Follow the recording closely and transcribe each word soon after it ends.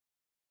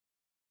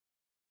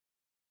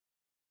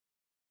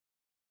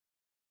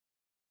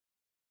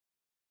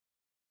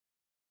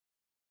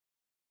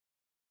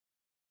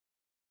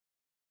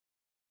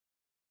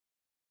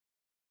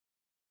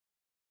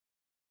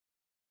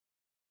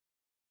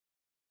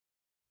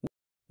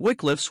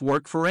Wycliffe's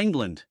Work for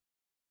England.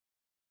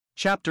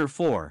 Chapter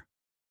 4.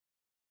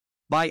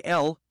 By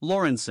L.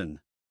 Lawrenson.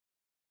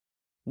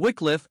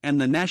 Wycliffe and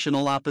the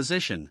National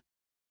Opposition.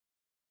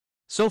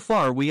 So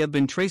far we have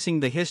been tracing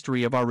the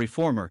history of our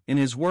reformer in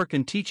his work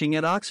and teaching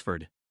at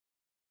Oxford.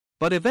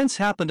 But events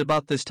happened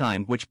about this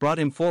time which brought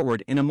him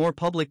forward in a more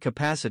public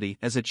capacity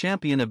as a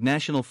champion of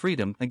national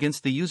freedom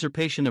against the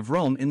usurpation of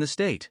Rome in the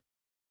state.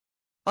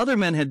 Other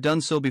men had done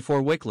so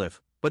before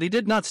Wycliffe, but he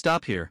did not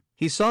stop here.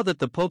 He saw that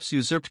the Pope's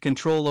usurped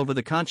control over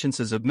the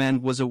consciences of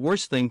men was a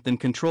worse thing than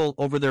control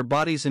over their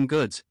bodies and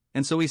goods,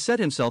 and so he set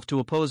himself to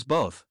oppose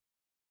both.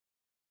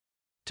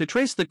 To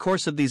trace the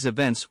course of these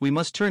events we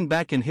must turn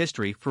back in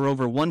history for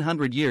over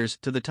 100 years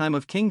to the time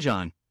of King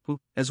John, who,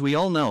 as we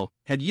all know,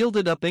 had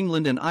yielded up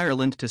England and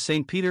Ireland to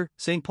St. Peter,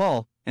 St.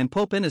 Paul, and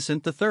Pope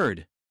Innocent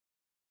III.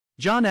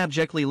 John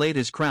abjectly laid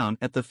his crown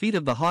at the feet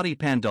of the haughty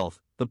Pandulf,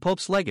 the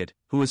Pope's legate,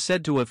 who was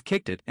said to have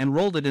kicked it and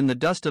rolled it in the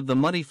dust of the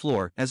muddy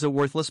floor as a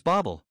worthless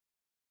bauble.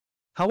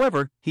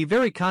 However, he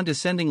very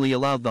condescendingly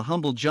allowed the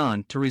humble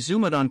John to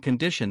resume it on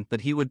condition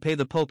that he would pay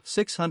the Pope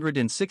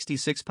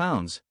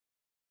 £666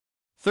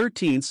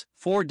 13s,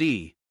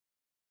 4d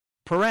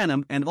per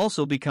annum and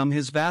also become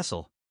his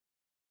vassal.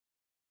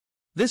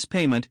 This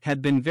payment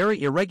had been very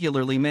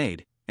irregularly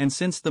made, and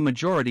since the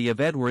majority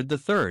of Edward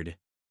III,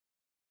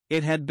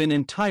 it had been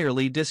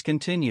entirely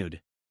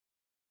discontinued.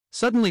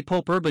 Suddenly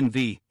Pope Urban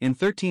V, in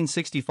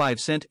 1365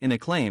 sent in a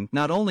claim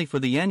not only for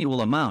the annual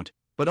amount,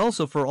 but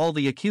also for all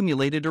the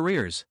accumulated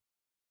arrears.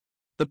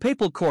 The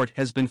papal court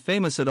has been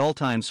famous at all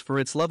times for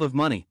its love of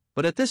money,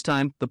 but at this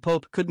time the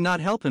Pope could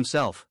not help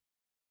himself.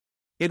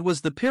 It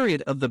was the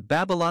period of the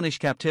Babylonish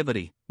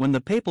captivity, when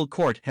the papal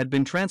court had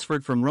been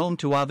transferred from Rome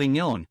to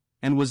Avignon,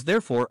 and was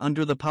therefore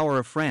under the power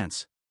of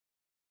France.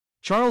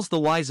 Charles the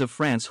Wise of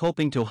France,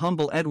 hoping to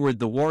humble Edward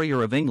the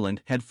Warrior of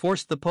England, had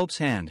forced the Pope's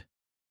hand.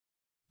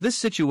 This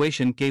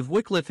situation gave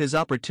Wycliffe his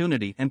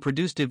opportunity and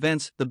produced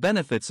events the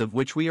benefits of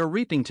which we are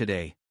reaping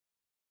today.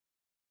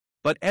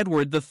 But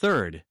Edward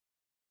III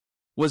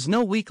was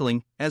no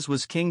weakling, as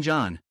was King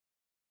John.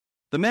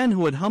 The man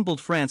who had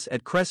humbled France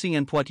at Crécy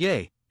and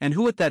Poitiers, and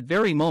who at that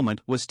very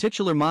moment was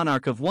titular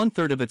monarch of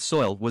 1/3 of its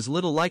soil, was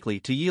little likely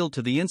to yield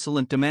to the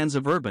insolent demands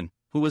of Urban,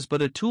 who was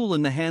but a tool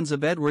in the hands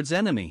of Edward's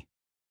enemy.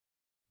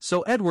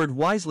 So Edward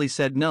wisely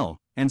said no,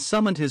 and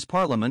summoned his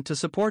parliament to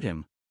support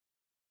him.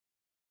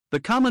 The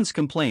Commons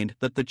complained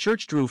that the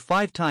Church drew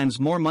 5 times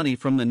more money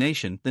from the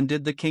nation than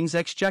did the King's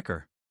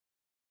exchequer.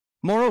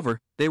 Moreover,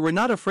 they were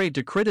not afraid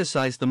to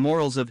criticize the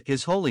morals of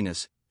His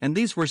Holiness, and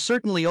these were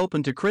certainly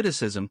open to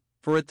criticism,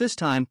 for at this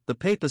time the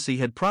papacy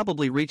had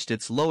probably reached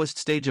its lowest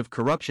stage of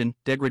corruption,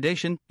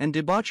 degradation, and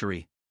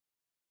debauchery.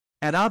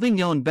 At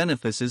Avignon,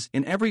 benefices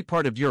in every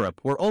part of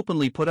Europe were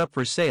openly put up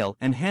for sale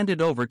and handed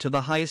over to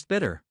the highest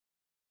bidder.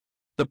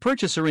 The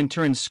purchaser in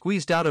turn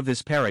squeezed out of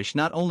his parish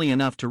not only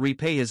enough to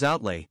repay his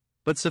outlay,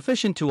 but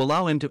sufficient to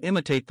allow him to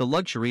imitate the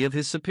luxury of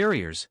his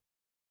superiors.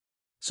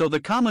 So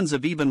the Commons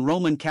of even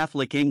Roman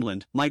Catholic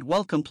England might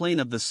well complain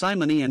of the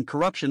simony and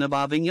corruption of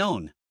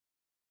Avignon.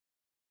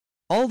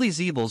 All these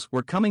evils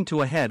were coming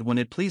to a head when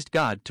it pleased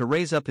God to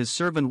raise up his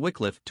servant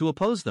Wycliffe to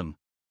oppose them.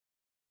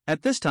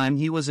 At this time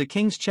he was a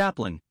king's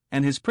chaplain,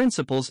 and his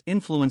principles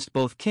influenced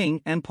both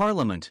king and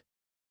parliament.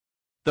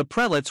 The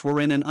prelates were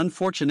in an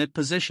unfortunate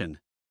position.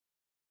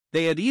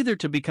 They had either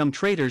to become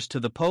traitors to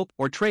the Pope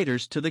or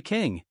traitors to the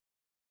king.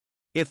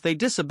 If they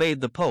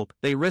disobeyed the Pope,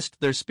 they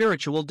risked their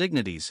spiritual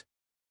dignities.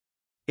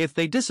 If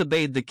they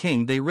disobeyed the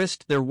king, they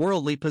risked their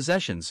worldly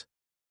possessions.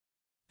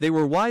 They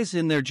were wise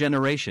in their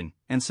generation,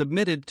 and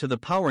submitted to the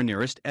power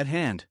nearest at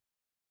hand.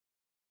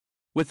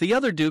 With the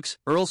other dukes,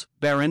 earls,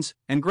 barons,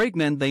 and great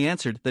men, they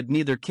answered that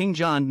neither King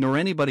John nor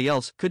anybody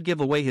else could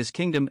give away his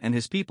kingdom and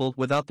his people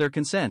without their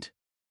consent.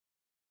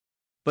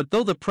 But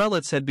though the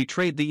prelates had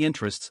betrayed the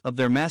interests of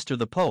their master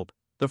the Pope,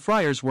 the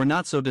friars were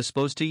not so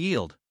disposed to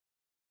yield.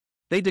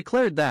 They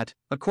declared that,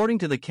 according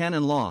to the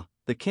canon law,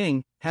 the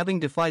king, having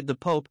defied the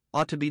Pope,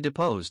 ought to be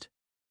deposed.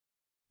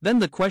 Then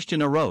the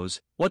question arose,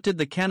 what did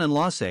the canon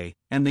law say,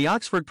 and the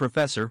Oxford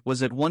professor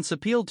was at once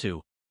appealed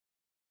to.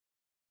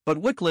 But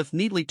Wycliffe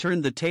neatly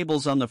turned the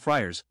tables on the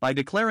friars by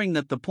declaring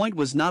that the point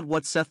was not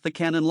what saith the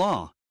canon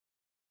law,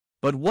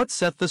 but what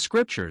saith the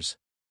Scriptures.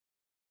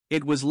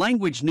 It was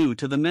language new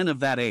to the men of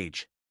that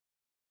age.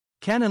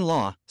 Canon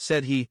law,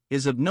 said he,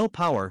 is of no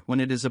power when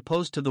it is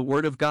opposed to the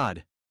word of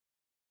God.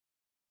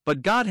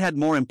 But God had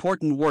more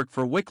important work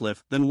for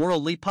Wycliffe than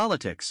worldly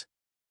politics.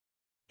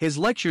 His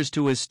lectures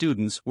to his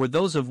students were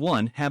those of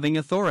one having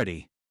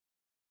authority.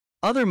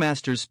 Other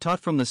masters taught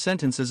from the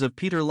sentences of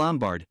Peter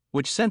Lombard,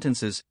 which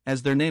sentences,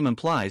 as their name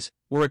implies,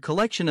 were a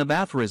collection of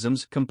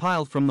aphorisms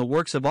compiled from the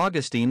works of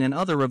Augustine and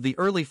other of the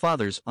early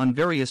fathers on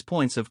various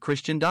points of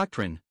Christian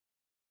doctrine.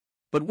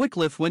 But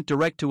Wycliffe went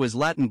direct to his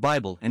Latin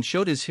Bible and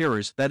showed his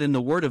hearers that in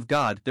the Word of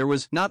God there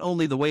was not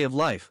only the way of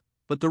life,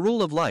 but the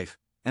rule of life,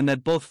 and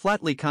that both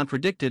flatly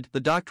contradicted the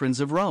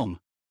doctrines of Rome.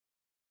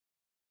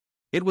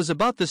 It was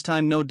about this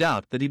time, no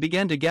doubt, that he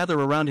began to gather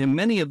around him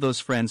many of those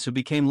friends who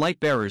became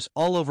light-bearers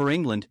all over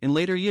England in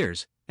later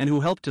years, and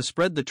who helped to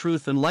spread the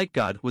truth and light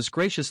God was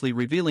graciously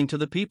revealing to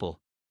the people.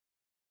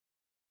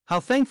 How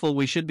thankful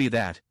we should be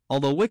that,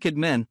 although wicked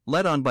men,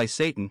 led on by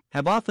Satan,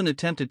 have often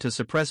attempted to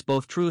suppress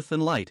both truth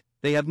and light,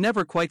 they have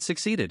never quite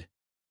succeeded.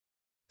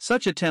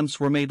 Such attempts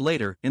were made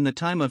later in the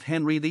time of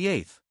Henry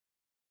VIII,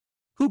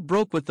 who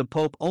broke with the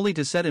Pope only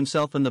to set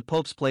himself in the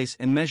Pope's place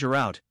and measure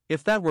out,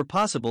 if that were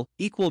possible,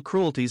 equal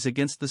cruelties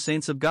against the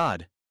saints of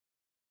God.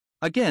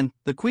 Again,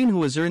 the Queen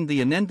who has earned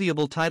the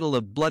unenviable title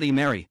of Bloody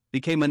Mary,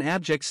 became an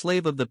abject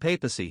slave of the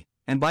papacy,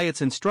 and by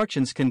its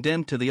instructions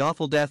condemned to the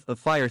awful death of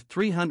fire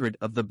 300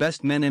 of the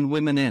best men and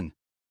women in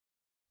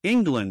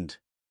England.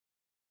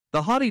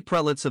 The haughty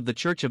prelates of the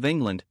Church of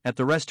England, at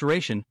the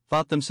Restoration,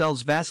 thought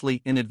themselves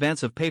vastly in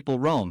advance of papal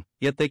Rome,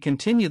 yet they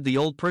continued the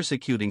old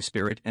persecuting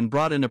spirit and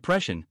brought an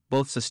oppression,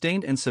 both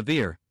sustained and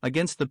severe,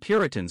 against the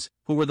Puritans,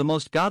 who were the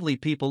most godly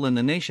people in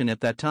the nation at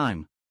that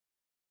time.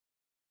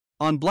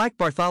 On Black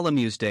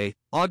Bartholomew's Day,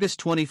 August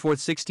 24,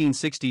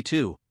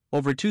 1662,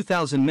 over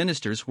 2,000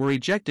 ministers were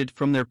ejected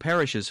from their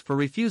parishes for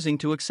refusing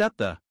to accept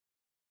the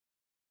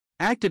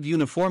Act of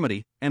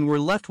Uniformity, and were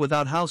left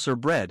without house or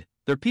bread,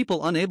 their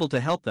people unable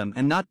to help them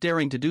and not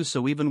daring to do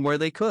so even where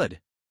they could.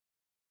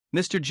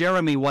 Mr.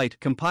 Jeremy White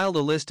compiled a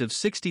list of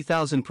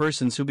 60,000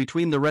 persons who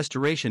between the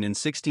Restoration in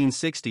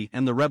 1660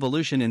 and the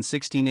Revolution in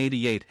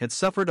 1688 had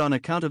suffered on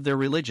account of their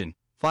religion,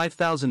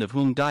 5,000 of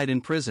whom died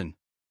in prison.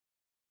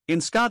 In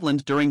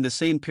Scotland during the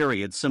same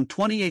period some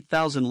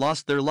 28,000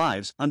 lost their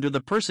lives under the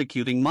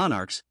persecuting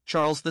monarchs,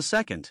 Charles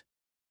II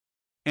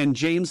and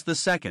James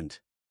II.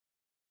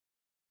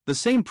 The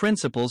same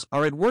principles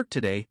are at work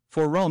today,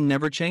 for Rome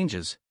never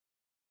changes.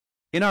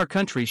 In our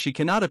country she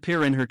cannot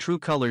appear in her true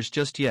colors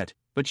just yet,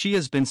 but she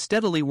has been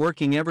steadily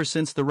working ever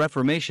since the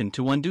Reformation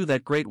to undo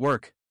that great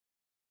work.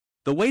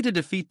 The way to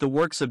defeat the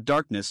works of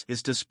darkness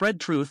is to spread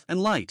truth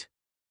and light.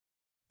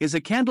 Is a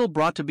candle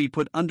brought to be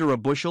put under a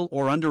bushel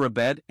or under a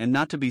bed and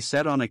not to be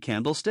set on a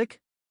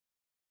candlestick?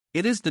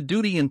 It is the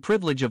duty and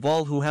privilege of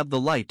all who have the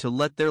light to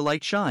let their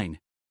light shine.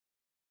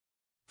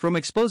 From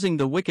exposing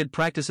the wicked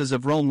practices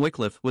of Rome,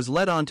 Wycliffe was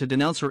led on to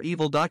denounce her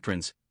evil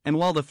doctrines, and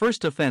while the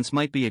first offense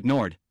might be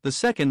ignored, the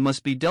second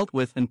must be dealt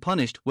with and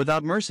punished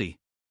without mercy.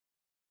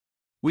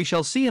 We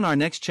shall see in our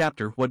next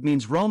chapter what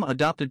means Rome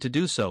adopted to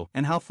do so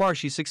and how far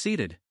she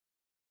succeeded.